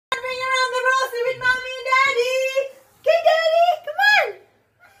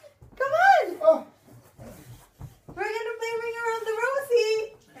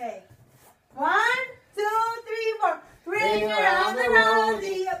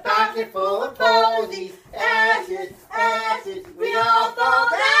pocket full of posies. Ashes, ashes, we all fall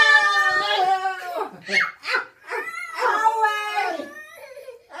down. Owie!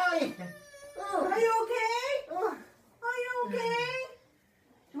 Owie! Are you okay? Are you okay?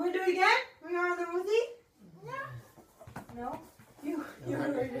 Do we do it again? We are on the Rosie? No. No? You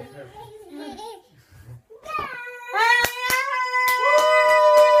heard it.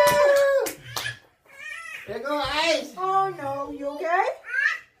 There go ice. Oh no, you okay?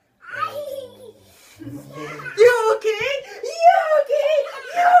 You okay? You okay? You okay?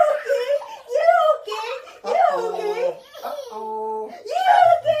 You okay? You okay? Uh-oh. You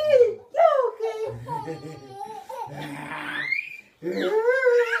okay? You okay?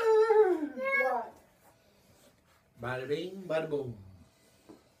 What? Bada bing, bada boom.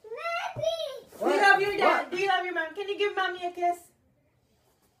 Do you love your dad? Do you love your mom? Can you give mommy a kiss?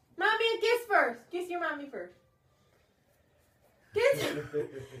 Mommy a kiss first. Kiss your mommy first. Kiss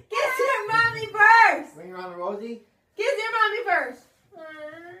your mommy first. Bring her on, Rosie. Kiss your mommy first.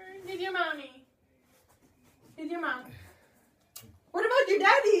 Kiss your mommy. Kiss your mom. What about your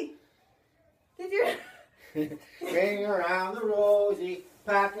daddy? Kiss your... Bring around the Rosie,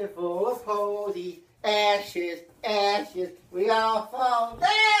 pocket full of posies. Ashes, ashes, we all fall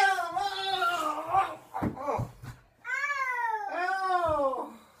down.